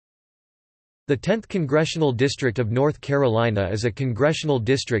The 10th Congressional District of North Carolina is a congressional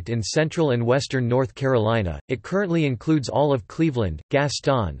district in central and western North Carolina. It currently includes all of Cleveland,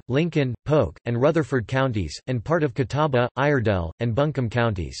 Gaston, Lincoln, Polk, and Rutherford counties, and part of Catawba, Iredell, and Buncombe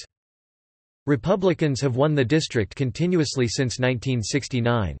counties. Republicans have won the district continuously since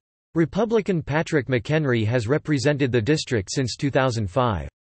 1969. Republican Patrick McHenry has represented the district since 2005.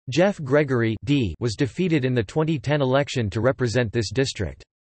 Jeff Gregory was defeated in the 2010 election to represent this district.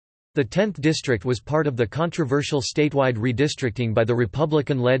 The 10th district was part of the controversial statewide redistricting by the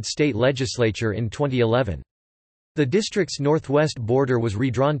Republican-led state legislature in 2011. The district's northwest border was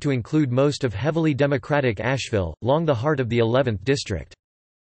redrawn to include most of heavily Democratic Asheville, along the heart of the 11th district.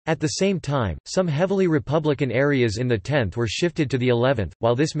 At the same time, some heavily Republican areas in the 10th were shifted to the 11th.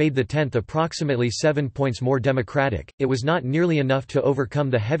 While this made the 10th approximately 7 points more Democratic, it was not nearly enough to overcome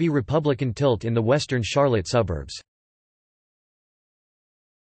the heavy Republican tilt in the western Charlotte suburbs.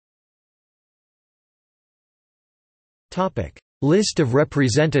 List of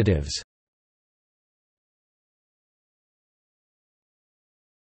representatives.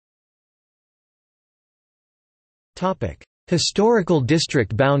 Historical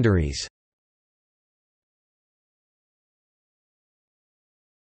district boundaries.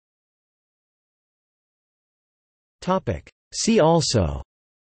 See also: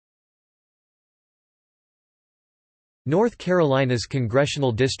 North Carolina's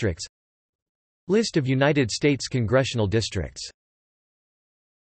congressional districts, List of United States congressional districts.